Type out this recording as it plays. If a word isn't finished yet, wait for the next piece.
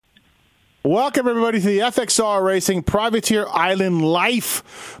Welcome, everybody, to the FXR Racing Privateer Island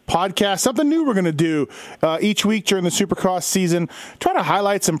Life podcast. Something new we're going to do each week during the Supercross season. Try to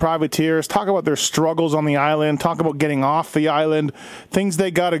highlight some privateers, talk about their struggles on the island, talk about getting off the island, things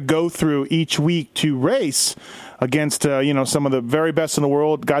they got to go through each week to race against some of the very best in the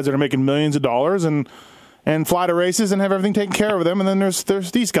world, guys that are making millions of dollars and fly to races and have everything taken care of them. And then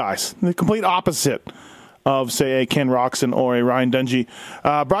there's these guys, the complete opposite of, say, a Ken Roxon or a Ryan Dungey.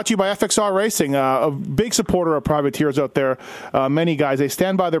 Brought to you by FXR Racing, a big supporter of privateers out there. Many guys, they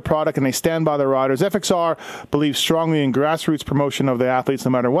stand by their product and they stand by their riders. FXR believes strongly in grassroots promotion of the athletes,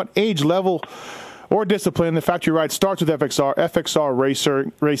 no matter what age level or discipline. The factory ride starts with FXR,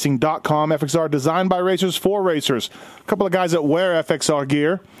 FXRracing.com. FXR designed by racers for racers. A couple of guys that wear FXR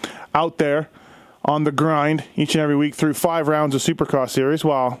gear out there on the grind each and every week through 5 rounds of Supercross series.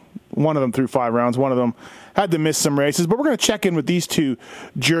 Well, one of them through 5 rounds. One of them had to miss some races. But we're going to check in with these two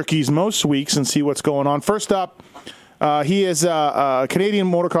jerkies most weeks and see what's going on. First up, he is a Canadian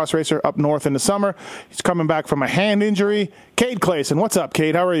motocross racer up north in the summer. He's coming back from a hand injury. Cade Clason. What's up,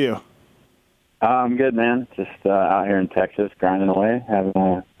 Cade? How are you? I'm good, man. Just out here in Texas, grinding away, having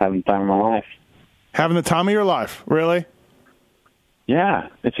the time of my life. Having the time of your life? Really? Yeah,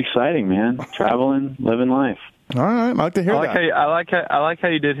 it's exciting, man. Traveling, living life. All right, I'd like to hear that. I like how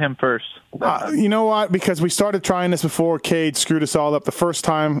you did him first. You know what? Because we started trying this before, Cade screwed us all up the first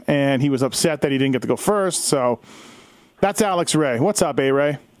time, and he was upset that he didn't get to go first. So that's Alex Ray. What's up,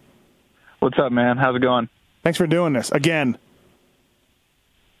 A-Ray? What's up, man? How's it going? Thanks for doing this again.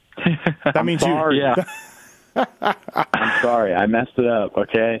 That means sorry. you. Yeah. I'm sorry. I messed it up,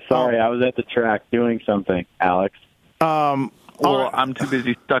 okay? Sorry, I was at the track doing something, Alex. Well, I'm too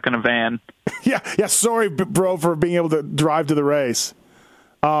busy stuck in a van. Yeah. Sorry, bro, for being able to drive to the race.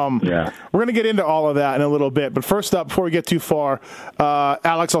 We're going to get into all of that in a little bit. But first up, before we get too far,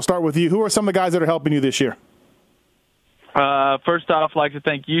 Alex, I'll start with you. Who are some of the guys that are helping you this year? First off, I'd like to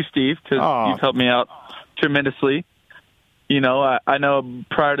thank you, Steve, because you've helped me out tremendously. You know, I know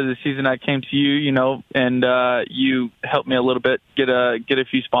prior to the season I came to you, and you helped me a little bit get a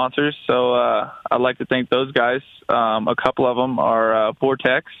few sponsors. So I'd like to thank those guys. A couple of them are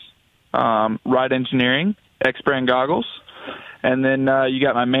Vortex, Ride Engineering, X-Brand Goggles, and then you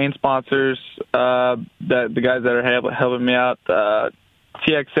got my main sponsors, the guys that are helping me out,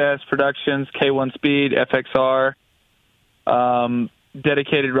 TXS Productions, K1 Speed, FXR,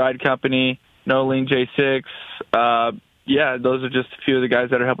 Dedicated Ride Company, No Lean J6. Yeah, those are just a few of the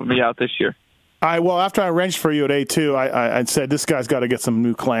guys that are helping me out this year. Well, after I wrenched for you at A2, I said this guy's got to get some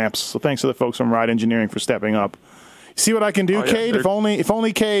new clamps. So thanks to the folks from Ride Engineering for stepping up. See what I can do, Cade? If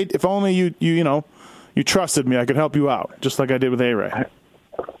only Cade, if only you trusted me, I could help you out, just like I did with A-Ray.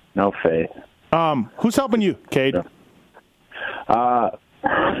 No faith. Who's helping you, Cade? Man,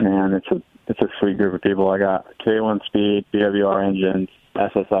 it's a sweet group of people. I got K1 Speed, BWR engines,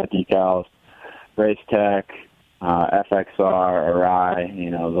 SSI decals, Race Tech, FXR, Arai,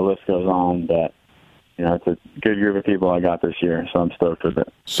 the list goes on, but, it's a good group of people I got this year, so I'm stoked with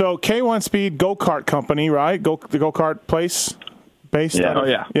it. So K1 Speed go-kart company, right? The go-kart place based?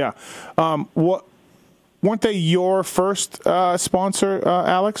 Yeah. Yeah. Weren't they your first sponsor,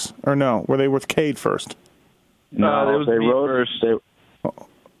 Alex? Or no? Were they with Cade first? No, they rode first.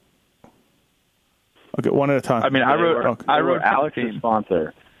 Okay, one at a time. I mean, I wrote Alex's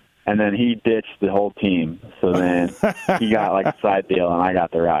sponsor. And then he ditched the whole team. So then he got like a side deal, and I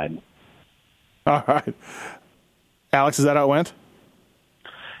got the ride. All right. Alex, is that how it went?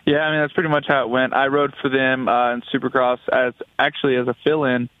 Yeah, I mean, that's pretty much how it went. I rode for them in Supercross as a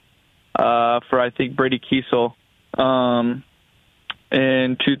fill-in for, I think, Brady Kiesel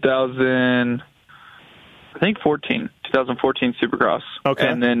in 2014 Supercross. Okay.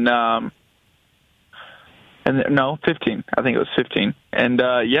 And then 15. I think it was 15. And,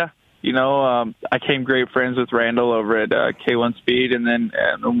 I came great friends with Randall over at K1 Speed. And then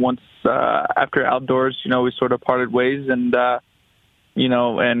once after Outdoors, we sort of parted ways. And,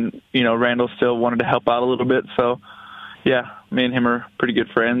 Randall still wanted to help out a little bit. So, yeah, me and him are pretty good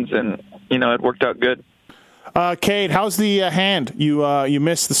friends. And, it worked out good. Cade, how's the hand? You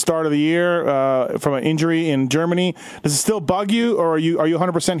missed the start of the year from an injury in Germany. Does it still bug you, or are you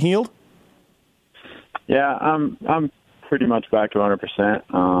 100% healed? Yeah, I'm pretty much back to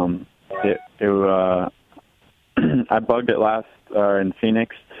 100%. I bugged it in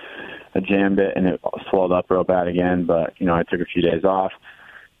Phoenix. I jammed it and it swelled up real bad again. But I took a few days off,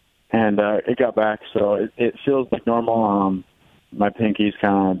 and it got back. So it feels like normal. My pinky's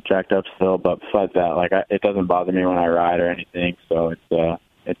kind of jacked up still, but besides that, it doesn't bother me when I ride or anything. So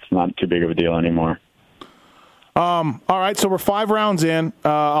it's not too big of a deal anymore. All right, so we're 5 rounds in.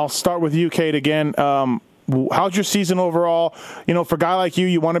 I'll start with you, Cade, again. How's your season overall? For a guy like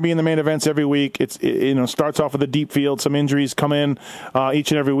you want to be in the main events every week. It starts off with a deep field. Some injuries come in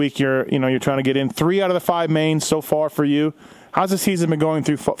each and every week. You're trying to get in 3 out of the 5 mains so far for you. How's the season been going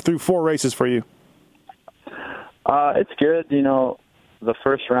through 4 races for you? It's good. The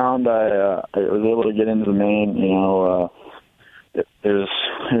first round I was able to get into the main. It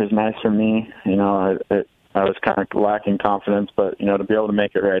was nice for me. I was kind of lacking confidence, but to be able to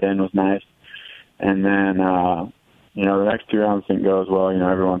make it right in was nice. And then, the next 2 rounds didn't go as well.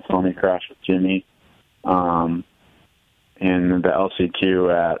 Everyone saw me crash with Jimmy in the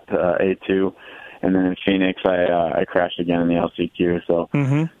LCQ at A2. And then in Phoenix, I crashed again in the LCQ. So,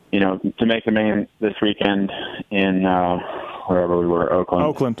 to make the main this weekend in wherever we were,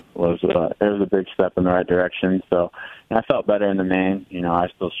 Oakland. Was it was a big step in the right direction. So I felt better in the main. I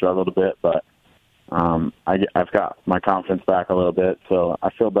still struggled a bit, but I've got my confidence back a little bit, so I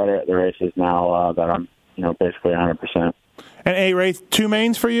feel better at the races now that I'm, basically 100%. And A-Ray, 2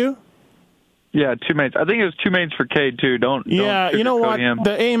 mains for you? Yeah, 2 mains. I think it was 2 mains for Cade too. Don't you know what? Him.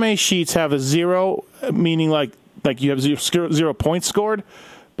 The AMA sheets have a 0, meaning like you have 0 points scored,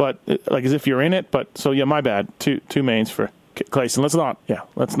 but like as if you're in it. But so yeah, my bad. 2 mains for Clason. Let's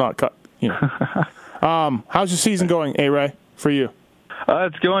not cut. How's your season going, A-Ray, for you?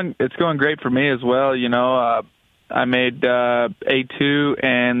 It's going great for me as well. I made A2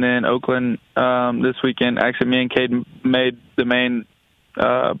 and then Oakland this weekend. Actually, me and Cade made the main,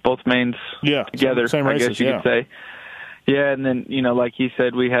 both mains together. Same races, I guess you could say. Yeah, and then like he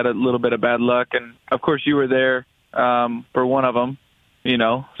said, we had a little bit of bad luck, and of course you were there for one of them.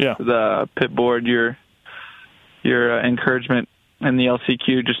 The pit board, your encouragement. And the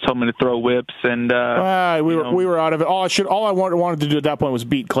LCQ just told me to throw whips, and we were out of it. All I wanted to do at that point was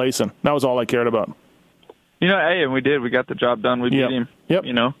beat Clason. That was all I cared about. Hey, and we did. We got the job done. We beat him. Yep.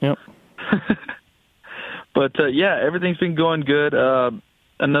 Yep. But everything's been going good.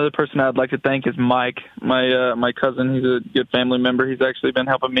 Another person I'd like to thank is Mike, my cousin. He's a good family member. He's actually been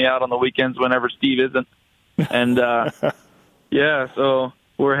helping me out on the weekends whenever Steve isn't. And so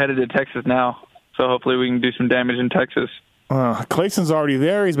we're headed to Texas now. So hopefully we can do some damage in Texas. Clayson's already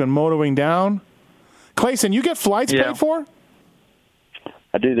there. He's been motoring down. Clayson, you get flights paid for?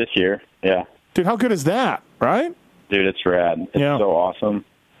 I do this year, yeah. Dude, how good is that, right? Dude, it's rad. It's so awesome.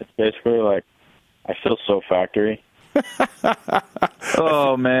 It's basically like, I feel so factory.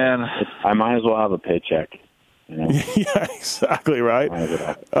 Oh, man. I might as well have a paycheck. Yeah, exactly, right?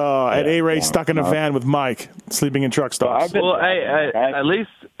 And A-Ray stuck in a van with Mike, sleeping in truck stops. Well, at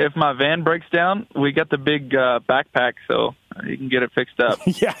least if my van breaks down, we got the big backpack, so you can get it fixed up.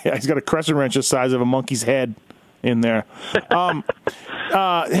 yeah, he's got a crescent wrench the size of a monkey's head in there.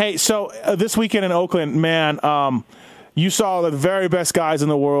 Hey, so this weekend in Oakland, man, you saw the very best guys in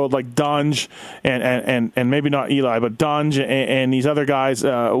the world, like Dunge and maybe not Eli, but Dunge and these other guys,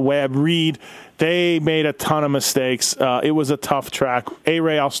 Webb, Reed. They made a ton of mistakes. It was a tough track.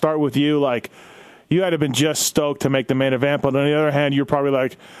 A-Ray, I'll start with you. Like, you had to have been just stoked to make the main event, but on the other hand, you're probably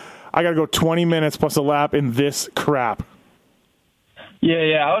like, I got to go 20 minutes plus a lap in this crap.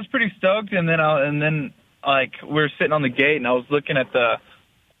 Yeah, I was pretty stoked, and then like we were sitting on the gate, and I was looking at the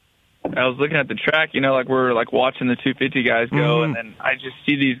track, like we're like watching the 250 guys go, and then I just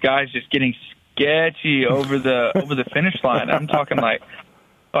see these guys just getting sketchy over the finish line. I'm talking like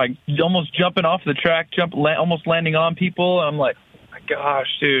almost jumping off the track, almost landing on people. And I'm like, oh my gosh,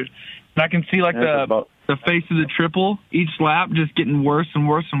 dude! And I can see like the face of the triple each lap just getting worse and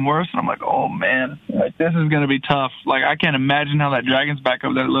worse and worse. And I'm like, oh man, like this is gonna be tough. Like I can't imagine how that Dragon's Back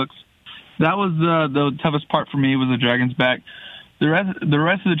over there looks. That was the toughest part for me was the Dragon's Back. The rest of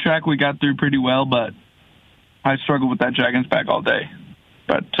the track we got through pretty well, but I struggled with that Dragon's Back all day.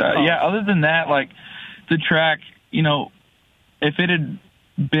 But other than that, like the track, if it had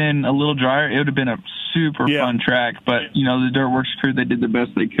been a little drier, it would have been a super fun track. But the Dirtworks crew, they did the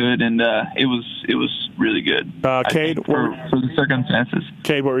best they could, and it was really good. Cade, for the circumstances.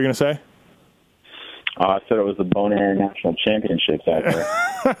 Cade, what were you gonna say? I said it was the Bone Air National Championships out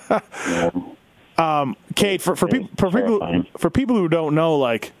there. Cade, for people who don't know,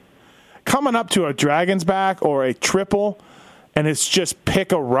 like coming up to a Dragon's Back or a triple, and it's just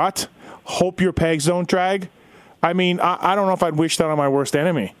pick a rut, hope your pegs don't drag. I mean, I don't know if I'd wish that on my worst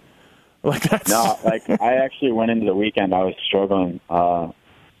enemy. Like that's I actually went into the weekend. I was struggling.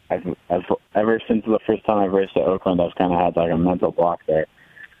 I've ever since the first time I've raced at Oakland, I've kind of had like a mental block there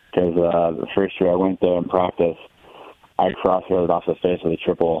because the first year I went there in practice, I crossroaded off the face of the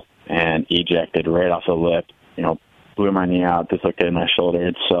triple and ejected right off the lip, blew my knee out, dislocated my shoulder.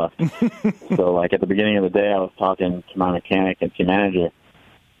 It sucked. So, like, at the beginning of the day, I was talking to my mechanic and team manager,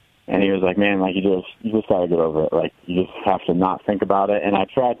 and he was like, man, like, you just got to get over it. Like, you just have to not think about it. And I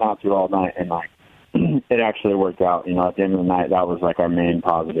tried not to all night, and, like, it actually worked out. You know, at the end of the night, that was, like, our main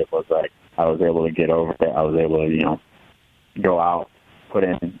positive was, like, I was able to get over it. I was able to, you know, go out, put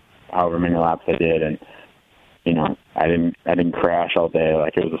in however many laps I did, and, you know, I didn't crash all day.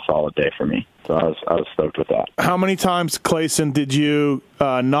 Like, it was a solid day for me. So I was stoked with that. How many times, Clason, did you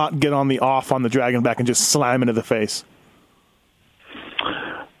not get on the off on the dragon back and just slam into the face?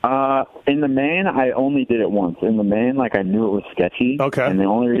 In the main, I only did it once. In the main, like, I knew it was sketchy. Okay. And the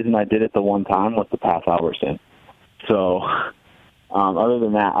only reason I did it the one time was to pass Albertson. So, other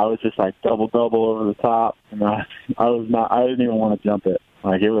than that, I was just like double over the top, and I didn't even want to jump it.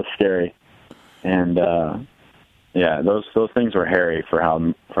 Like, it was scary. And yeah, those things were hairy for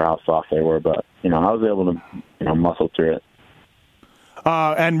how soft they were, but, you know, I was able to, you know, muscle through it.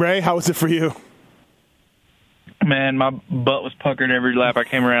 And Ray, how was it for you? Man, my butt was puckered every lap I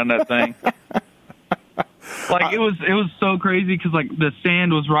came around that thing. Like, it was so crazy because, like, the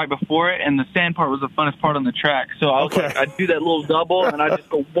sand was right before it, and the sand part was the funnest part on the track. So I was like, I'd do that little double, and I'd just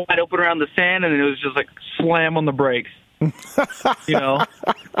go wide open around the sand, and it was just like slam on the brakes. You know?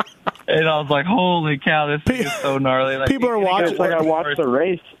 And I was like, holy cow, this thing is so gnarly. Like, people are watching. Like, I watched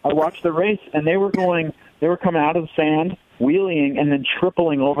the race, and they were coming out of the sand, wheeling, and then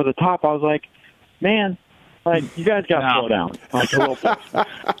tripling over the top. I was like, man, like, you guys got to slow down. Like, a little bit.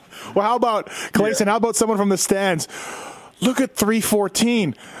 Well, how about, Clason, how about someone from the stands? Look at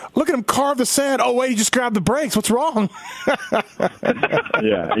 314. Look at him carve the sand. Oh, wait, he just grabbed the brakes. What's wrong?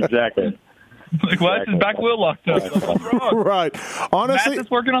 Yeah, exactly. Like, why is his back wheel locked up? What's wrong? Right. Honestly, Matt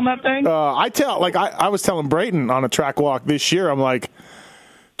is working on that thing? I was telling Brayton on a track walk this year, I'm like,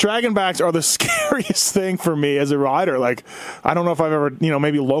 dragon backs are the scariest thing for me as a rider. Like, I don't know if I've ever, you know,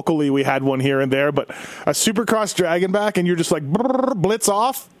 maybe locally we had one here and there, but a supercross dragon back and you're just like blitz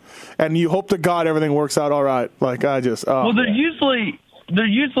off and you hope to God everything works out all right. Like, I just, well, they're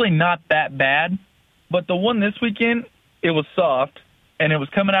usually not that bad, but the one this weekend, it was soft and it was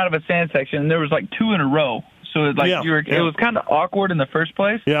coming out of a sand section and there was like two in a row. So it was kind of awkward in the first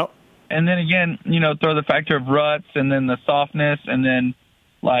place. Yeah. And then again, you know, throw the factor of ruts and then the softness and then,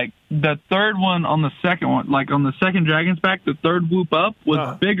 like, the third one on the second one, like on the second Dragon's back, the third whoop up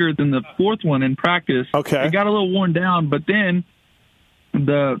was bigger than the fourth one in practice. Okay. It got a little worn down, but then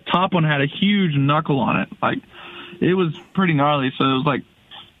the top one had a huge knuckle on it. Like, it was pretty gnarly. So it was like,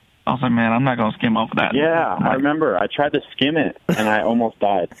 I was like, man, I'm not going to skim off of that. Yeah, I remember. I tried to skim it, and I almost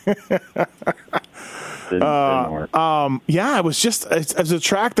died. Didn't work. Yeah, it was just, it's a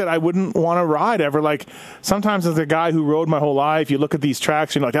track that I wouldn't want to ride ever. Like, sometimes as a guy who rode my whole life, you look at these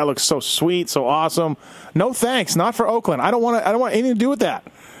tracks, you're like, that looks so sweet, so awesome. No thanks, not for Oakland. I don't want anything to do with that.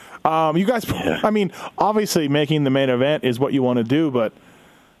 You guys, I mean, obviously making the main event is what you want to do, but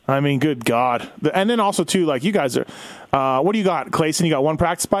I mean, good God. And then also, too, like, you guys are, what do you got, Clason? You got one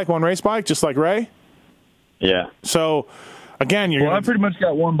practice bike, one race bike, just like Ray? Yeah. So, again, I pretty much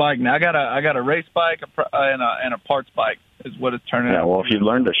got one bike now. I got a race bike and a parts bike is what it's turning out. Yeah, well, if you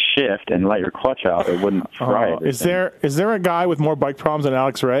learned to shift and let your clutch out, it wouldn't fry everything. Is there a guy with more bike problems than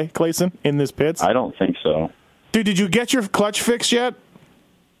Alex Ray, Clason, in this pits? I don't think so. Dude, did you get your clutch fixed yet?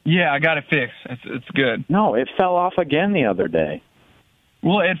 Yeah, I got it fixed. It's good. No, it fell off again the other day.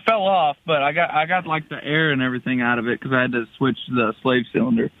 Well, it fell off, but I got like the air and everything out of it because I had to switch the slave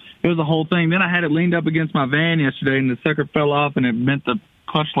cylinder. It was a whole thing. Then I had it leaned up against my van yesterday, and the sucker fell off, and it bent the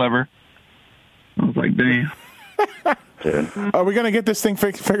clutch lever. I was like, damn. Are we going to get this thing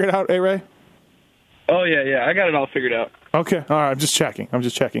figured out, Ray? Oh, yeah. I got it all figured out. Okay. All right. I'm just checking. I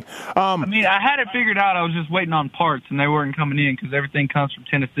mean, I had it figured out. I was just waiting on parts, and they weren't coming in because everything comes from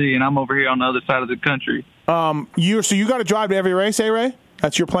Tennessee, and I'm over here on the other side of the country. So you got to drive to every race, Ray?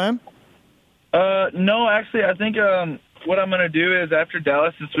 That's your plan? No, actually, I think what I'm going to do is after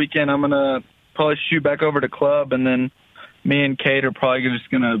Dallas this weekend, I'm going to probably shoot back over to Club, and then me and Cade are probably just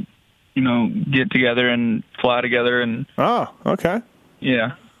going to, you know, get together and fly together. And oh, okay.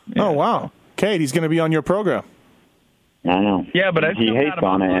 Yeah. Oh, wow. Cade, he's going to be on your program. I know. Yeah, but he hates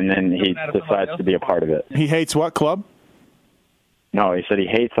on it, and then he decides to be a part of it. He hates what, Club? No, he said he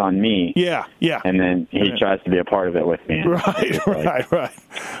hates on me. Yeah. And then he tries to be a part of it with me. Right.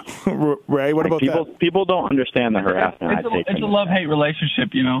 Ray, what about that? People don't understand the harassment. It's a love-hate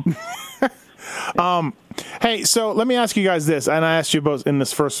relationship, you know. Hey, so let me ask you guys this, and I asked you both in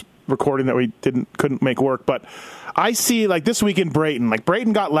this first recording that we couldn't make work, but I see, like, this weekend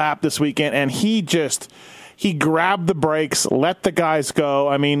Brayton got lapped this weekend, and he grabbed the brakes, let the guys go.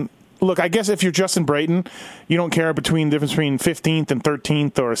 I mean, look, I guess if you're Justin Brayton, you don't care between the difference between 15th and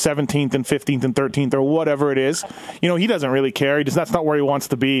 13th or 17th and 15th and 13th or whatever it is. He doesn't really care. That's not where he wants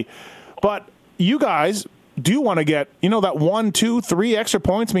to be. But you guys do want to get, that 1, 2, 3 extra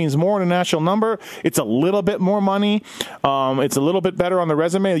points means more in a national number. It's a little bit more money. It's a little bit better on the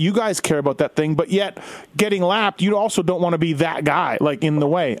resume. You guys care about that thing, but yet getting lapped, you also don't want to be that guy, like in the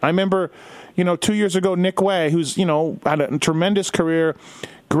way. I remember, 2 years ago, Nick Way, who's, had a tremendous career,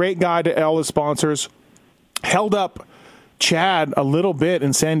 great guy to all his sponsors, held up Chad a little bit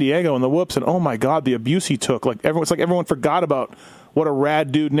in San Diego in the whoops, and oh my God, the abuse he took. It's like everyone forgot about what a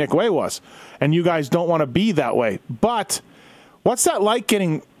rad dude Nick Way was. And you guys don't want to be that way. But what's that like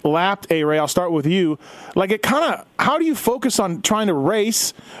getting lapped, Ray? I'll start with you. How do you focus on trying to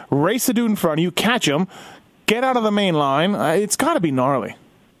race the dude in front of you, catch him, get out of the main line? It's got to be gnarly.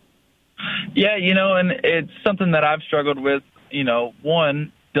 Yeah, and it's something that I've struggled with.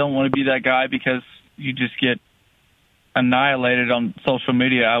 One, don't want to be that guy because you just get annihilated on social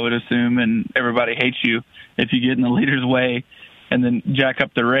media, I would assume, and everybody hates you if you get in the leader's way and then jack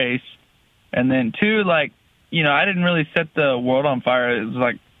up the race. And then two, I didn't really set the world on fire. It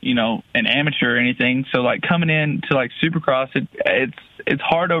was an amateur or anything. So coming in to Supercross, it's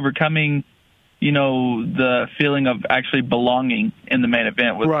hard overcoming, the feeling of actually belonging in the main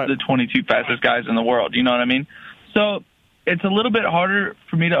event with the 22 fastest guys in the world. You know what I mean? So it's a little bit harder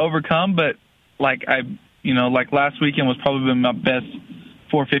for me to overcome, but last weekend was probably my best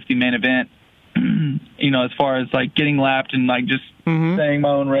 450 main event. As far as getting lapped and just staying my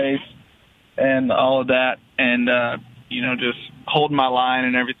own race and all of that, and just holding my line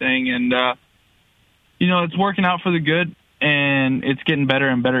and everything, and it's working out for the good, and it's getting better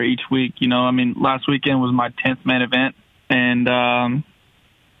and better each week. Last weekend was my 10th main event, and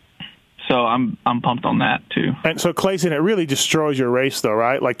so I'm pumped on that too. And so Clason, it really destroys your race though,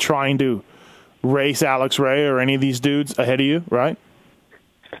 right? Like trying to race Alex Ray or any of these dudes ahead of you, right?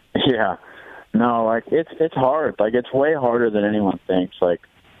 Yeah. No, it's hard. It's way harder than anyone thinks. Like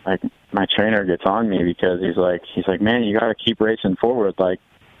my trainer gets on me because he's like, man, you got to keep racing forward. But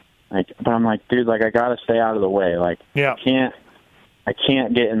I'm like, dude, I got to stay out of the way. Yeah. I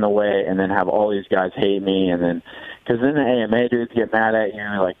can't get in the way and then have all these guys hate me. And then, because then the AMA dudes get mad at you,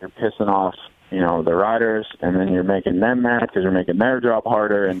 you're pissing off, the riders, and then you're making them mad because you're making their job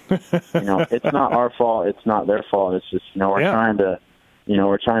harder. And, it's not our fault. It's not their fault. It's just,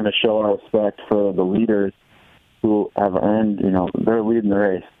 we're trying to show our respect for the leaders who have earned, they're leading the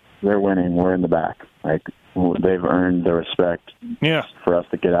race. They're winning. We're in the back. They've earned the respect for us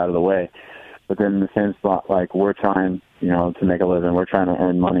to get out of the way. But then in the same spot, we're trying, to make a living. We're trying to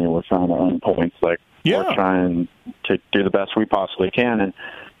earn money. We're trying to earn points. We're trying to do the best we possibly can. And,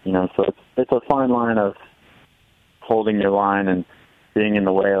 so it's a fine line of holding your line and being in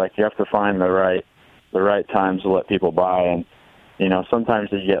the way. You have to find the right times to let people by. And, sometimes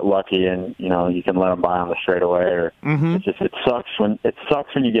you get lucky and, you can let them by on the straightaway, or it sucks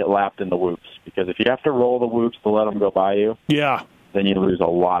when you get lapped in the whoops, because if you have to roll the whoops to let them go by you, then you lose a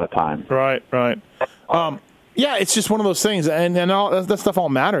lot of time. Right. Yeah, it's just one of those things. And all that stuff all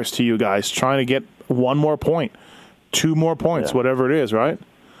matters to you guys, trying to get 1 more point, 2 more points, whatever it is, right?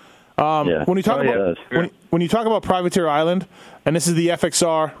 When you talk about Privateer Island, and this is the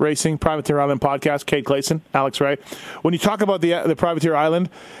FXR Racing Privateer Island podcast, Cade Clason, Alex Ray. When you talk about the Privateer Island,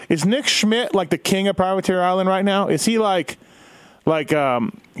 is Nick Schmidt the king of Privateer Island right now? Is he he'd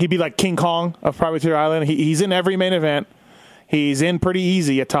be like King Kong of Privateer Island? He's in every main event. He's in pretty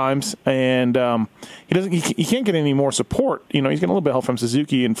easy at times, and he can't get any more support. He's getting a little bit of help from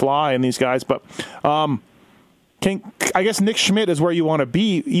Suzuki and Fly and these guys, but. I guess Nick Schmidt is where you want to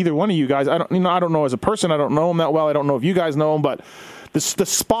be, either one of you guys. I don't know as a person. I don't know him that well. I don't know if you guys know him, but the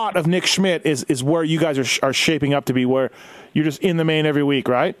spot of Nick Schmidt is where you guys are shaping up to be, where you're just in the main every week,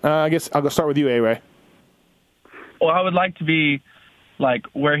 right? I guess I'll go start with you, A-Ray. Well, I would like to be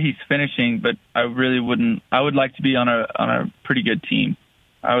where he's finishing, but I really wouldn't. I would like to be on a pretty good team.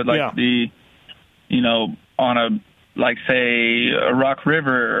 I would like to be, on a say a Rock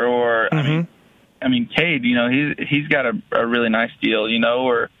River or I mean, Cade, he's got a really nice deal,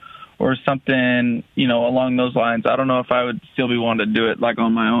 or something, along those lines. I don't know if I would still be wanting to do it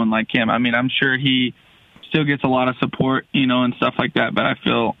on my own like him. I mean, I'm sure he still gets a lot of support, and stuff like that. But I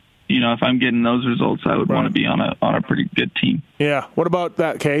feel, if I'm getting those results, I would want to be on a pretty good team. Yeah. What about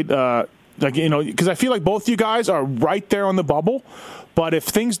that, Cade? Because I feel like both you guys are right there on the bubble, but if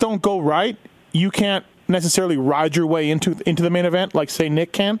things don't go right, you can't necessarily ride your way into the main event like, say,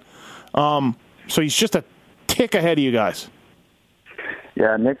 Nick can. So he's just a tick ahead of you guys.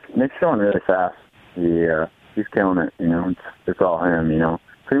 Yeah, Nick's going really fast. he's killing it. You know, it's all him. You know,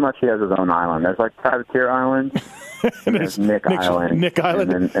 pretty much he has his own island. There's like Privateer Island, and there's Nick Island,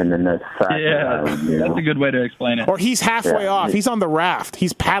 and then there's Factor Island. You know? That's a good way to explain it. Or he's halfway off. He's on the raft.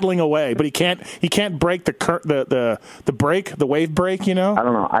 He's paddling away, but he can't break the break, the wave break. You know. I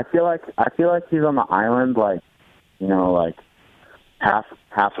don't know. I feel like he's on the island, like, you know, like half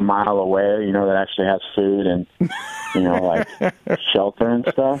a mile away, you know, that actually has food and, you know, like shelter and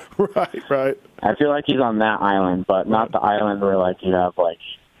stuff. Right. I feel like he's on that island, but not the island where, like, you have, like,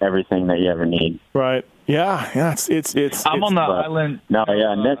 everything that you ever need. Right. Yeah. It's I'm on the island. No,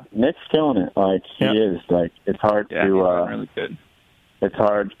 yeah, Nick's killing it. Like, he is. Like, it's hard to, really good. It's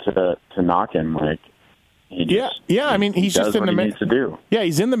hard to knock him. Like, he just, I mean, he's just in the mains. To do. Yeah,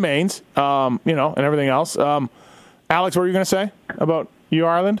 he's in the mains, you know, and everything else. Alex, what were you going to say about your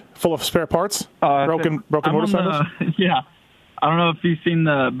island full of spare parts? Broken motorcycles? Yeah. I don't know if you've seen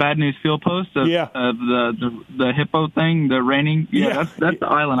the Bad News Field post of the hippo thing, the raining. Yeah, that's the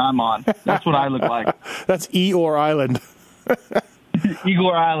island I'm on. That's what I look like. That's Eeyore Island.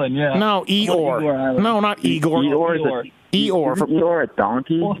 Igor Island, yeah. No, Eeyore. No, not Igor. Eeyore. Isn't Eeyore a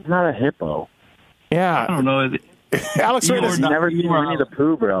donkey? It's not a hippo. Yeah. I don't know. Is it? Alex, you've never seen Winnie the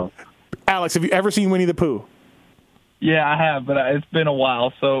Pooh, bro. Alex, have you ever seen Winnie the Pooh? Yeah, I have, but it's been a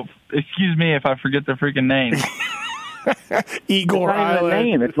while, so excuse me if I forget the freaking name. Igor Island. It's not even a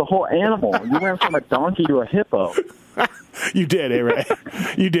name. It's the whole animal. You went from a donkey to a hippo. You did, Ray.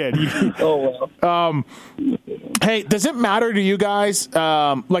 You did. Oh, well. Hey, does it matter to you guys?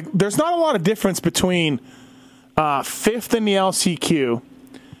 Like, there's not a lot of difference between fifth in the LCQ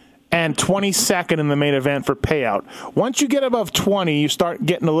and 22nd in the main event for payout. Once you get above 20, you start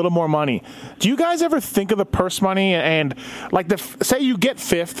getting a little more money. Do you guys ever think of the purse money and, like, say you get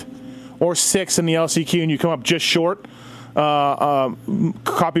fifth or sixth in the LCQ and you come up just short,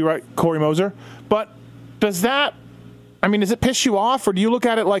 copyright Corey Moser, but does that, I mean, does it piss you off, or do you look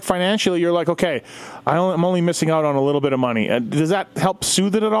at it like financially, you're like, okay, I'm only missing out on a little bit of money. Does that help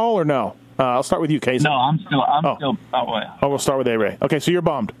soothe it at all, or no? I'll start with you, Casey. No, I'm still that way. Oh, we'll start with A-Ray. Okay, so you're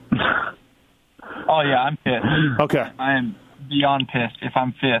bummed. Oh, yeah, I'm pissed. Okay. I am beyond pissed if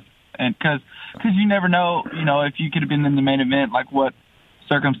I'm fifth. And because you never know, you know, if you could have been in the main event, like what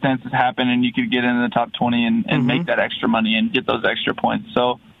circumstances happen, and you could get into the top 20 and make that extra money and get those extra points.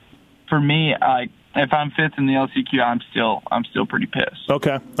 So for me, if I'm fifth in the LCQ, I'm still pretty pissed.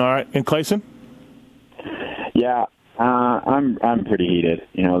 Okay. All right. And Clason? Yeah. I'm pretty heated.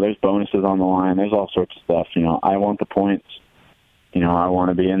 You know, there's bonuses on the line. There's all sorts of stuff. You know, I want the points. You know, I want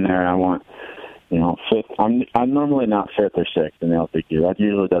to be in there. I want, you know, fifth. I'm normally not fifth or sixth in the LCQ. That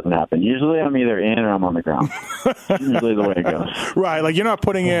usually doesn't happen. Usually I'm either in or I'm on the ground. Usually the way it goes. Right. Like, you're not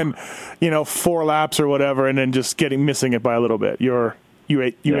putting in, you know, 4 laps or whatever and then just missing it by a little bit. You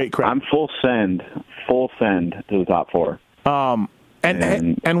ate crap. I'm full send to the top 4.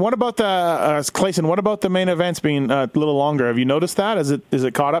 And what about Clason? What about the main events being a little longer? Have you noticed that? Is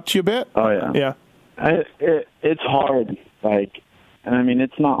it caught up to you a bit? Oh yeah. Yeah. It's hard. Like, and I mean,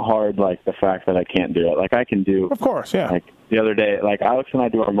 it's not hard. Like the fact that I can't do it. Like I can do. Of course, yeah. Like the other day, like Alex and I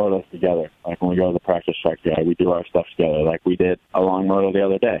do our motos together. Like when we go to the practice track together, we do our stuff together. Like we did a long moto the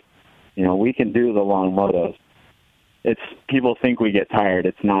other day. You know, we can do the long motos. It's people think we get tired.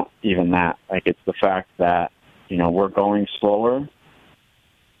 It's not even that. Like it's the fact that, you know, we're going slower.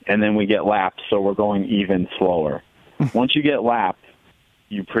 And then we get lapped, so we're going even slower. Once you get lapped,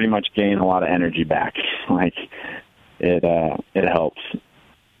 you pretty much gain a lot of energy back. Like it helps,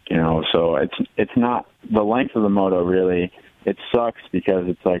 you know. So it's not the length of the moto really. It sucks because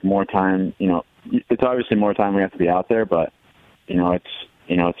it's like more time. You know, it's obviously more time we have to be out there, but you know, it's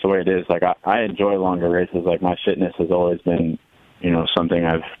the way it is. Like I enjoy longer races. Like my fitness has always been, you know, something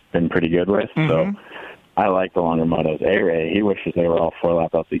I've been pretty good with. Mm-hmm. So. I like the longer motos. A-Ray, he wishes they were all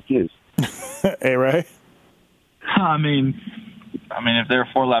 4-lap LCQs. A-Ray? I mean, if they're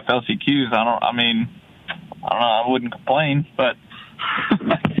 4-lap LCQs, I don't know, I wouldn't complain, but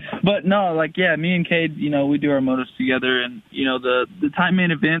no, like, yeah, me and Cade, you know, we do our motos together, and, you know, the time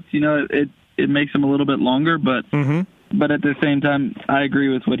main events, you know, it makes them a little bit longer, but but at the same time, I agree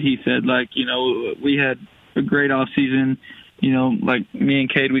with what he said. Like, you know, we had a great off season. You know, like me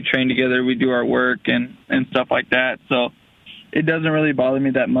and Cade, we train together, we do our work and stuff like that. So it doesn't really bother me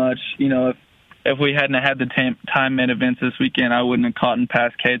that much. You know, if we hadn't had the time main events this weekend, I wouldn't have caught and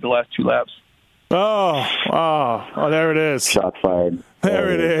passed Cade the last 2 laps. Oh, there it is. Shots fired.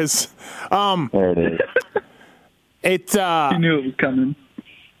 There it is. There it is. You knew it was coming.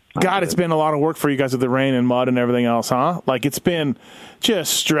 God, it's been a lot of work for you guys with the rain and mud and everything else, huh? Like, it's been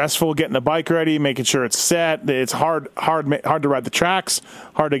just stressful getting the bike ready, making sure it's set. It's hard to ride the tracks,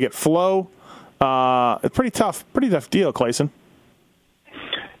 hard to get flow. a pretty tough deal, Clason.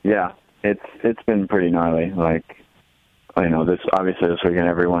 Yeah, it's been pretty gnarly. Like, this weekend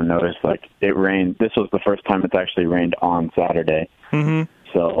everyone noticed, like, it rained. This was the first time it's actually rained on Saturday. Mm-hmm.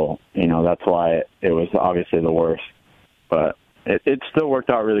 So, that's why it was obviously the worst. But it still worked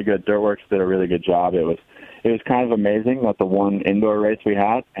out really good. Dirtworks did a really good job. It was kind of amazing that the one indoor race we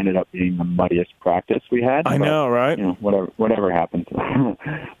had ended up being the muddiest practice we had. I know, right? Whatever happens.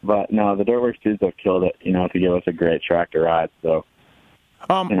 But no, the Dirtworks dudes have killed it, to give us a great track to ride. So,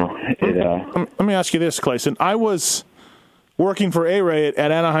 let me ask you this, Clason. I was working for A-Ray at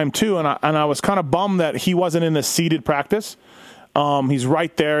Anaheim too, and I was kind of bummed that he wasn't in the seeded practice. He's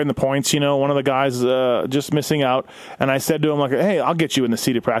right there in the points, one of the guys just missing out. And I said to him, like, hey, I'll get you in the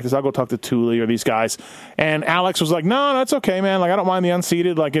seeded practice. I'll go talk to Thule or these guys. And Alex was like, no, that's okay, man. Like, I don't mind the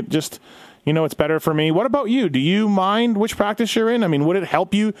unseeded. Like, it just, it's better for me. What about you? Do you mind which practice you're in? I mean, would it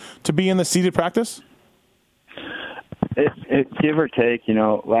help you to be in the seeded practice? It give or take.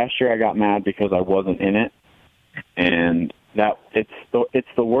 Last year I got mad because I wasn't in it. And that it's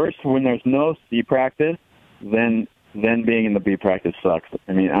the worst when there's no C practice, then being in the B practice sucks.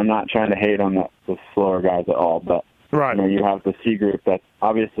 I mean, I'm not trying to hate on the slower guys at all, but right. You have the C group that's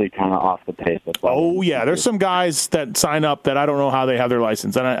obviously kind of off the pace. Oh yeah, there's some guys that sign up that I don't know how they have their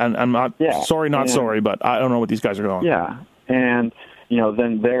license, and I'm not sorry, but I don't know what these guys are going. Yeah, and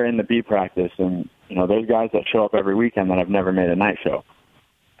then they're in the B practice, and there's guys that show up every weekend that have never made a night show,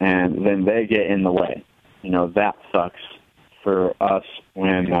 and then they get in the way. That sucks for us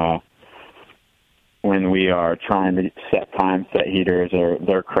when we are trying to set times, set heaters, or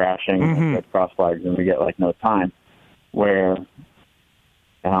they're crashing, mm-hmm. get cross flags, and we get no time. Where,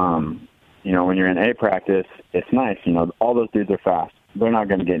 when you're in A practice, it's nice. All those dudes are fast. They're not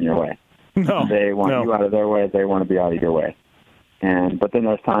going to get in your way. No, they want you out of their way. They want to be out of your way. But then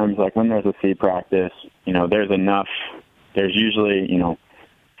there's times like when there's a C practice, there's enough. There's usually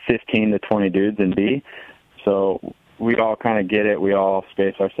 15 to 20 dudes in B, so we all kind of get it. We all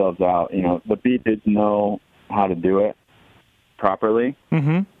space ourselves out. The B dudes know how to do it properly,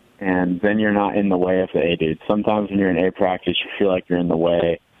 mm-hmm. and then you're not in the way of the A dudes. Sometimes when you're in A practice, you feel like you're in the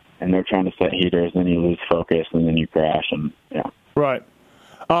way, and they're trying to set heaters, and then you lose focus, and then you crash, and yeah. Right.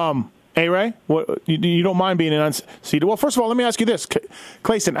 A-Ray, what you don't mind being in unseeded? Well, first of all, let me ask you this,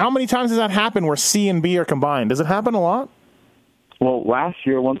 Clason. How many times does that happen where C and B are combined? Does it happen a lot? Well, last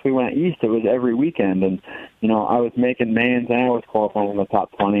year, once we went east, it was every weekend. And, I was making mains and I was qualifying in the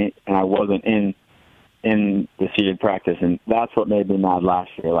top 20, and I wasn't in the seeded practice. And that's what made me mad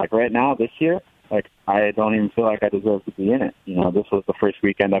last year. Like, right now, this year, I don't even feel like I deserve to be in it. This was the first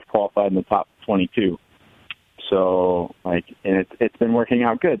weekend I've qualified in the top 22. So, and it's been working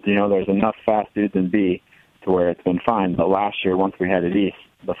out good. There's enough fast dudes in B to where it's been fine. But last year, once we headed east,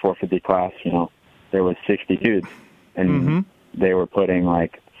 the 450 class, there was 60 dudes. And mm-hmm. they were putting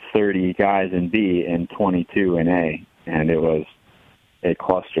 30 guys in B and 22 in A, and it was a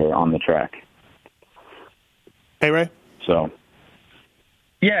cluster on the track. Hey, Ray? So.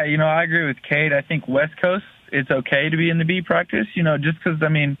 Yeah, I agree with Cade. I think West Coast, it's okay to be in the B practice, just because,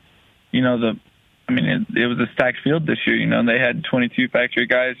 it was a stacked field this year. They had 22 factory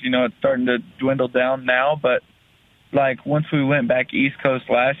guys. It's starting to dwindle down now, but, once we went back East Coast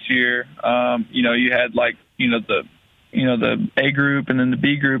last year, you had, the A group, and then the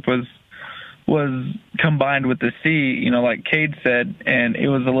B group was combined with the C, like Cade said, and it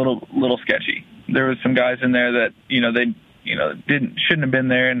was a little sketchy. There was some guys in there that, they shouldn't have been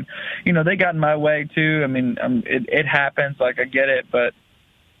there, and, they got in my way too. It happens, I get it, but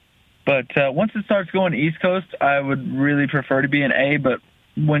once it starts going East Coast, I would really prefer to be in A, but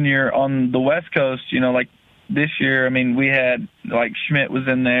when you're on the West Coast, this year, we had, Schmidt was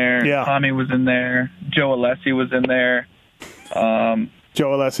in there, yeah. Tommy was in there, Joe Alessi was in there. Joe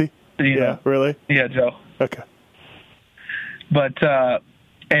Alessi? Yeah, really? Yeah, Joe. Okay. But,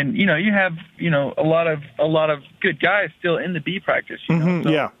 and, you have, a lot of good guys still in the B practice, mm-hmm. So,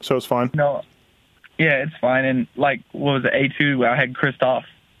 yeah, so it's fine. Yeah, it's fine. And, what was it, A2, I had Christoph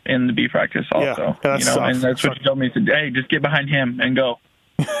in the B practice also. Yeah, and that's what he told me. He said, hey, just get behind him and go.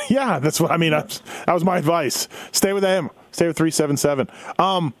 Yeah, that's what that was my advice. Stay with him. Stay with 377.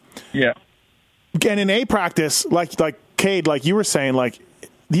 Yeah. And in A practice, like Cade, like you were saying,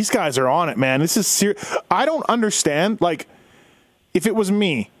 these guys are on it, man. This is serious. I don't understand. If it was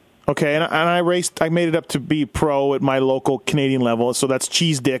me, okay, and I made it up to be pro at my local Canadian level, so that's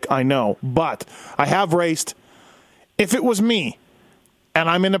cheese dick, I know. But I have raced. If it was me, and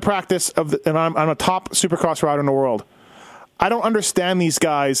I'm in the practice and I'm a top supercross rider in the world, I don't understand these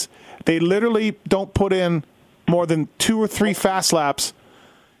guys. They literally don't put in more than 2 or 3 fast laps,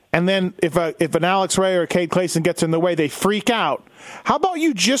 and then if an Alex Ray or a Cade Clason gets in the way, they freak out. How about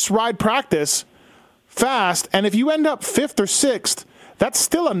you just ride practice fast, and if you end up 5th or 6th, that's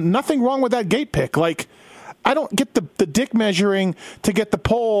still nothing wrong with that gate pick. Like, I don't get the dick measuring to get the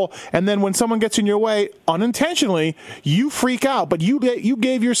pole, and then when someone gets in your way unintentionally, you freak out. But you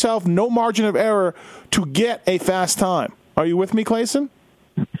gave yourself no margin of error to get a fast time. Are you with me, Clason?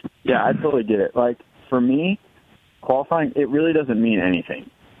 Yeah, I totally get it. Like, for me, qualifying, it really doesn't mean anything.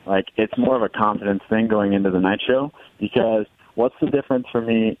 Like, it's more of a confidence thing going into the night show, because what's the difference for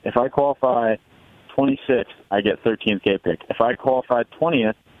me? If I qualify 26th, I get 13th gate pick. If I qualify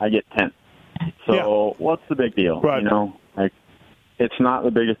 20th, I get 10th. So what's the big deal? Right. You know, like, it's not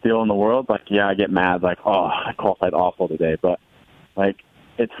the biggest deal in the world. Like, yeah, I get mad, like, oh, I qualified awful today. But, like,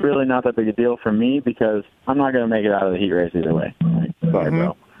 it's really not that big a deal for me, because I'm not going to make it out of the heat race either way. Like, sorry,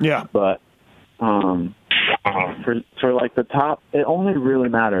 bro. Yeah. But for like the top, it only really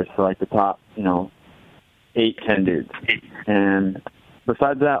matters for like the top, 8-10 dudes. And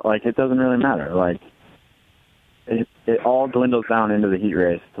besides that, like, it doesn't really matter. Like, it all dwindles down into the heat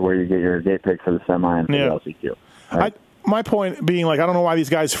race to where you get your gate pick for the semi and for the LCQ. Right? My point being, like, I don't know why these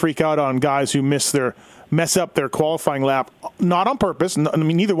guys freak out on guys who mess up their qualifying lap, not on purpose. I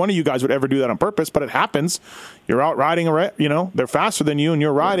mean, neither one of you guys would ever do that on purpose, but it happens. You're out riding, they're faster than you, and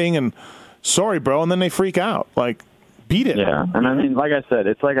you're riding, and sorry, bro, and then they freak out. Like, beat it. Yeah, and I mean, like I said,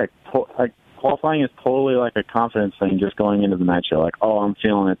 it's like qualifying is totally like a confidence thing just going into the night show. Like, oh, I'm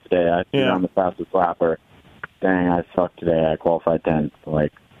feeling it today. I feel on the fastest lap, or dang, I sucked today. I qualified 10th.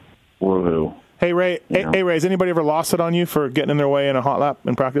 Like, woohoo. Hey, Ray, has anybody ever lost it on you for getting in their way in a hot lap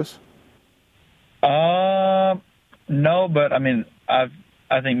in practice? No, but I mean, I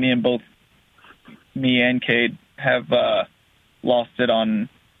think me and Cade have lost it on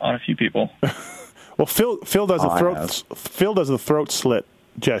a few people. Well, Phil does the throat slit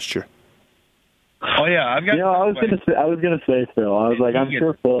gesture. Oh yeah, I've got. I was gonna say Phil. I was like, I'm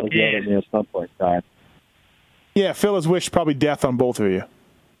sure Phil has yelled at me at some point in time. Yeah, Phil has wished probably death on both of you.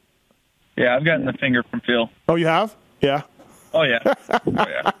 Yeah, I've gotten the finger from Phil. Oh, you have? Yeah. Oh yeah. Oh,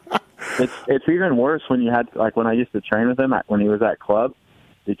 yeah. It's even worse when you had, like, when I used to train with him when he was at club,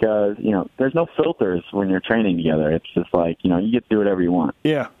 because there's no filters when you're training together. It's just like you get to do whatever you want.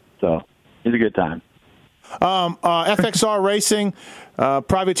 Yeah. So it's a good time. FXR Racing,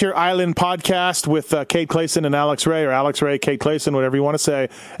 Privateer Island podcast with Cade Clason and Alex Ray, or Alex Ray, Cade Clason, whatever you want to say.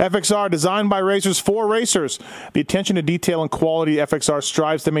 FXR, designed by racers for racers. The attention to detail and quality FXR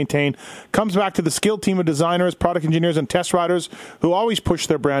strives to maintain comes back to the skilled team of designers, product engineers, and test riders who always push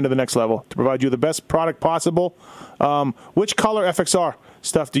their brand to the next level to provide you the best product possible. Which color FXR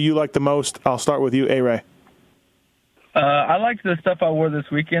stuff do you like the most? I'll start with you, A-Ray. I liked the stuff I wore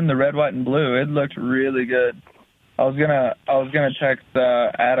this weekend, the red, white, and blue. It looked really good. I was gonna text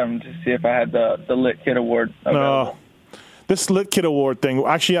Adam to see if I had the Lit Kit Award available. This Lit Kit Award thing.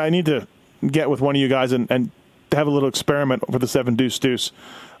 Actually, I need to get with one of you guys and have a little experiment for the 7 Deuce Deuce.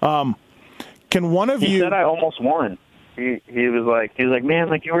 Can one of you? He said I almost won. He was like, man,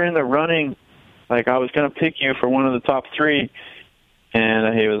 like, you were in the running. Like, I was gonna pick you for one of the top 3,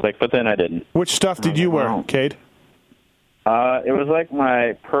 and he was like, but then I didn't. Which stuff did you wear, Cade? It was like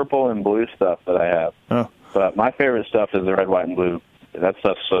my purple and blue stuff that I have. Oh. But my favorite stuff is the red, white, and blue. That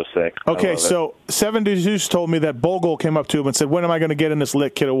stuff's so sick. Okay, so 7 Deuce told me that Bogle came up to him and said, when am I going to get in this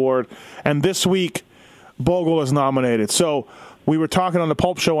Lit Kit Award? And this week, Bogle is nominated. So we were talking on the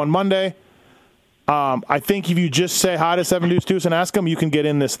Pulp Show on Monday. I think if you just say hi to 7 Deuce and ask him, you can get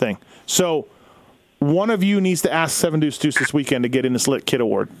in this thing. So one of you needs to ask 7 Deuce this weekend to get in this Lit Kit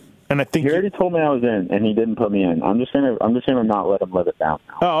Award. And I think he already told me I was in, and he didn't put me in. I'm just gonna not let him live it down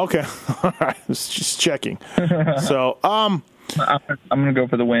now. Oh, okay. All right, just checking. So, I'm gonna go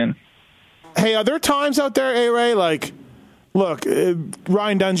for the win. Hey, are there times out there, A-Ray, like, look,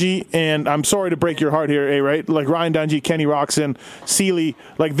 Ryan Dungey, and I'm sorry to break your heart here, A-Ray, like Ryan Dungey, Kenny Roxon, Seeley,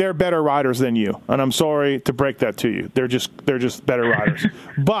 like, they're better riders than you, and I'm sorry to break that to you. They're just better riders,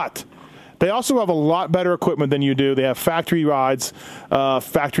 but they also have a lot better equipment than you do. They have factory rides,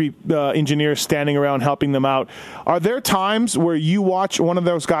 factory engineers standing around helping them out. Are there times where you watch one of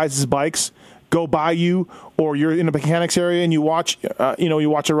those guys' bikes go by you, or you're in a mechanics area and you watch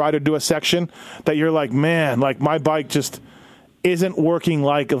a rider do a section that you're like, man, like, my bike just isn't working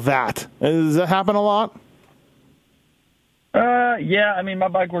like that? Does that happen a lot? Yeah, I mean, my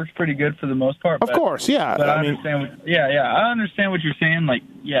bike works pretty good for the most part. Of course, yeah. But I understand. I understand what you're saying. Like,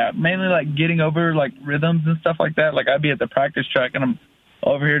 yeah, mainly like getting over like rhythms and stuff like that. Like, I'd be at the practice track and I'm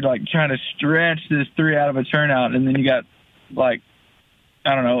over here like trying to stretch this 3 out of a turnout, and then you got like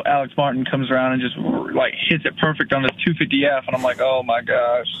I don't know, Alex Martin comes around and just like hits it perfect on this 250F, and I'm like, oh my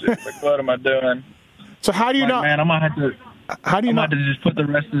gosh, like, what am I doing? So how do you not? Man, I might have to. How do you not? To just put the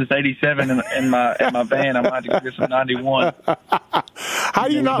rest of this 87 in my van. I might have to get some 91. How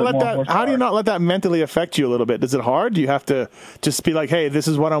do you not let that? How do you not let that mentally affect you a little bit? Is it hard? Do you have to just be like, hey, this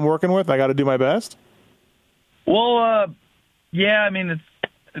is what I'm working with. I got to do my best. Well, yeah. I mean,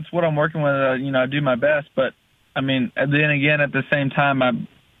 it's what I'm working with. I do my best, but I mean, and then again, at the same time, I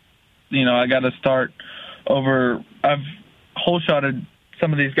got to start over. I've whole shotted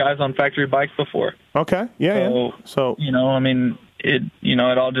some of these guys on factory bikes before. Okay. Yeah. So I mean, it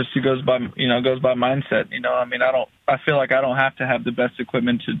all just goes by mindset. I mean, I feel like I don't have to have the best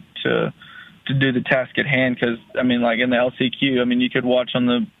equipment to do the task at hand, because I mean, like in the LCQ, I mean, you could watch on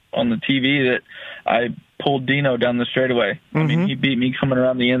the TV that I pulled Dino down the straightaway. Mm-hmm. I mean, he beat me coming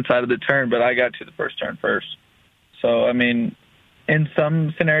around the inside of the turn, but I got to the first turn first. So I mean, in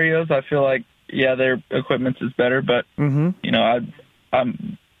some scenarios, I feel like their equipment is better, but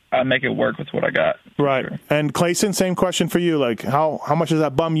I make it work with what I got. Right. Sure. And Clason, same question for you. Like, how much does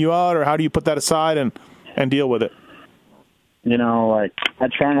that bum you out, or how do you put that aside and deal with it? Like, I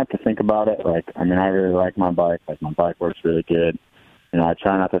try not to think about it. Like, I mean, I really like my bike. Like, my bike works really good. I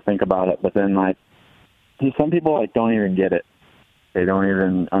try not to think about it. But then, like, some people, like, don't even get it. They don't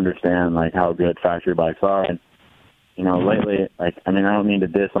even understand, like, how good factory bikes are. And, lately, like, I mean, I don't mean to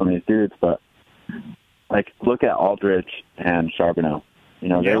diss on these dudes, but, like, look at Aldridge and Charbonneau.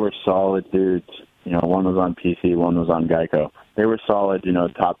 They were solid dudes. One was on PC, one was on Geico. They were solid,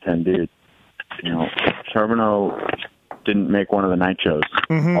 top 10 dudes. Charbonneau didn't make one of the night shows.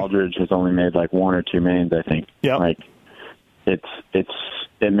 Mm-hmm. Aldridge has only made like one or two mains, I think. Yeah. Like, it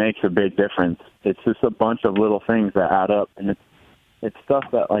makes a big difference. It's just a bunch of little things that add up, and it's stuff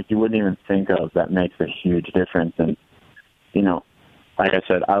that like you wouldn't even think of that makes a huge difference. And like I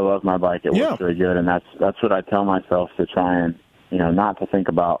said, I love my bike. It works really good, and that's what I tell myself, to try and not to think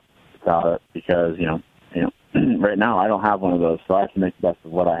about it, because right now I don't have one of those, so I have to make the best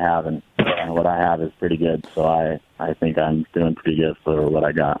of what I have, and what I have is pretty good. So I think I'm doing pretty good for what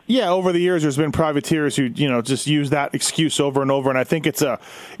I got. Yeah, over the years there's been privateers who just use that excuse over and over, and I think it's a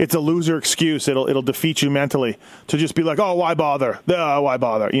loser excuse. It'll defeat you mentally to just be like, oh, why bother? Why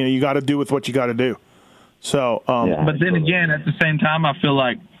bother? You got to do with what you got to do. So, but then again, at the same time, I feel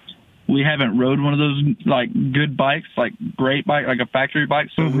like we haven't rode one of those like good bikes, like great bike, like a factory bike,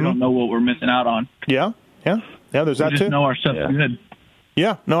 so we don't know what we're missing out on. Yeah. There's that too. We just know our stuff's good.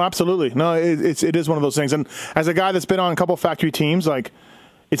 Yeah, no, absolutely. No, it is one of those things. And as a guy that's been on a couple factory teams, like,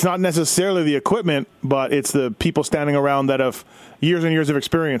 it's not necessarily the equipment, but it's the people standing around that have years and years of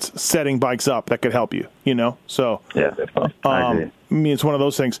experience setting bikes up that could help you, So, yeah, definitely. I agree. I mean, it's one of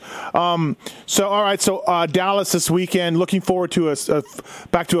those things. So, all right. So, Dallas this weekend, looking forward to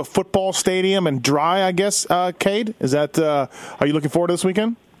back to a football stadium and dry, I guess, Cade? Is that, are you looking forward to this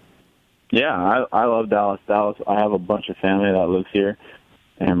weekend? Yeah, I love Dallas. I have a bunch of family that lives here,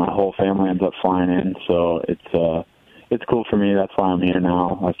 and my whole family ends up flying in, so it's cool for me. That's why I'm here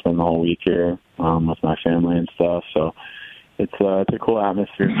now. I spend the whole week here with my family and stuff, so it's a cool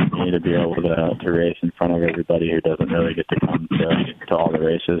atmosphere for me to be able to race in front of everybody who doesn't really get to come to all the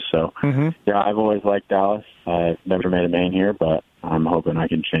races. So, yeah, I've always liked Dallas. I've never made a main here, but I'm hoping I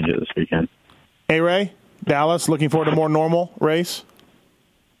can change it this weekend. Hey, Ray, Dallas, looking forward to a more normal race?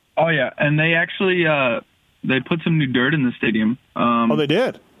 Oh, yeah, and they actually they put some new dirt in the stadium. Oh, they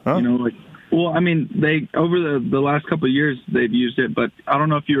did? Huh? Well, I mean, they over the last couple of years they've used it, but I don't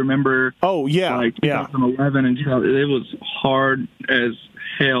know if you remember. Oh yeah, like 2011 and 2000, it was hard as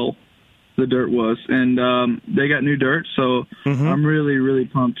hell. The dirt was, and they got new dirt, so I'm really, really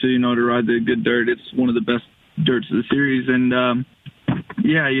pumped to to ride the good dirt. It's one of the best dirts of the series, and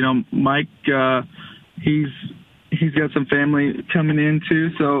Mike, he's got some family coming in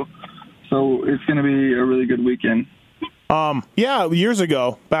too, so it's going to be a really good weekend. Years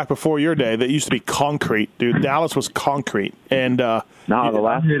ago, back before your day, that used to be concrete, dude. Dallas was concrete, and the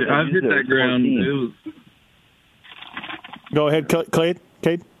last I've hit that ground. It was... Go ahead, Cade.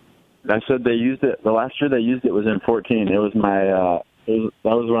 I said they used it. The last year they used it was in 14. It was my that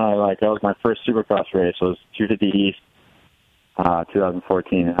was my first Supercross race. It was 250 East,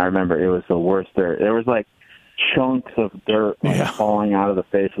 2014. I remember it was the worst dirt. There was like chunks of dirt falling out of the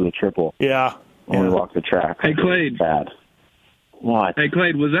face of the triple. Yeah. When we walked the track. Hey, Clade. Bad. What? Hey,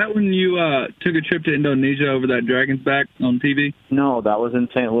 Clade, was that when you took a trip to Indonesia over that Dragon's Back on TV? No, that was in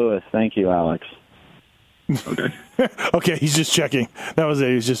St. Louis. Thank you, Alex. Okay. Okay, he's just checking. That was it.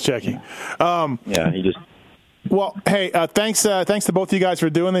 He was just checking. Yeah, he just... Well, hey, thanks to both of you guys for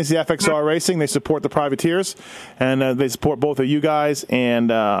doing this. The FXR Racing, they support the privateers, and they support both of you guys, and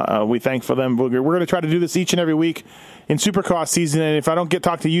we thank for them. We're going to try to do this each and every week in Supercross season, and if I don't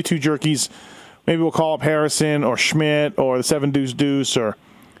talk to you two jerkies, maybe we'll call up Harrison or Schmidt or the Seven Deuce or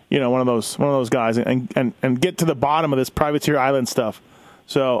one of those guys, and get to the bottom of this Privateer Island stuff.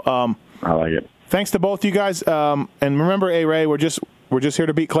 So I like it. Thanks to both you guys, and remember, Ray, we're just here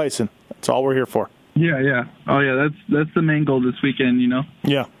to beat Clason. That's all we're here for. Yeah. Oh, yeah, that's the main goal this weekend,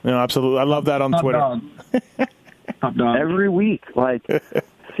 Yeah, absolutely. I love that on Twitter. Top dog. Every week,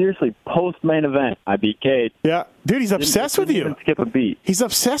 seriously, post-main event, I beat Cade. Yeah. Dude, he's obsessed with you. Didn't skip a beat. He's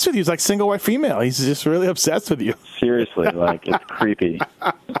obsessed with you. He's like single white female. He's just really obsessed with you. Seriously, it's creepy.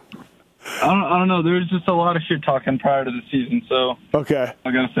 I don't know. There was just a lot of shit talking prior to the season, so okay.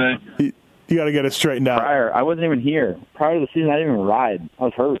 I got to say. You got to get it straightened out. I wasn't even here. Prior to the season, I didn't even ride. I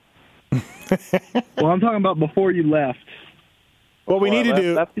was hurt. Well, I'm talking about before you left. What we need to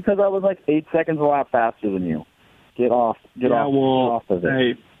do... That's because I was 8 seconds a lap faster than you. Get off of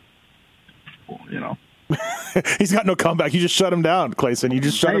it. Hey, He's got no comeback. You just shut him down, Clason. You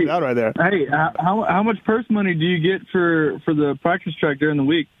just shut him down right there. Hey, how much purse money do you get for the practice track during the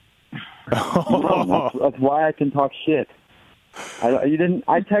week? That's why I can talk shit. I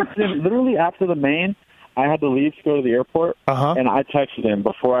texted him literally after the main. I had to leave to go to the airport, and I texted him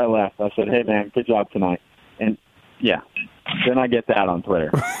before I left. I said, "Hey man, good job tonight." And yeah, then I get that on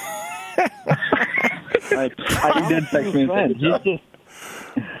Twitter. He did text me. He's just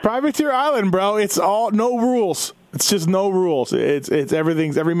Privateer Island, bro. It's all no rules. It's just no rules. It's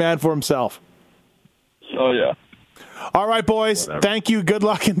every man for himself. Oh yeah. All right, boys. Whatever. Thank you. Good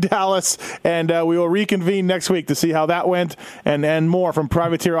luck in Dallas, and we will reconvene next week to see how that went and more from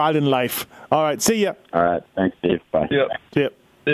Privateer Island life. All right. See ya. all right. Thanks, Steve. Bye. Yep. See ya.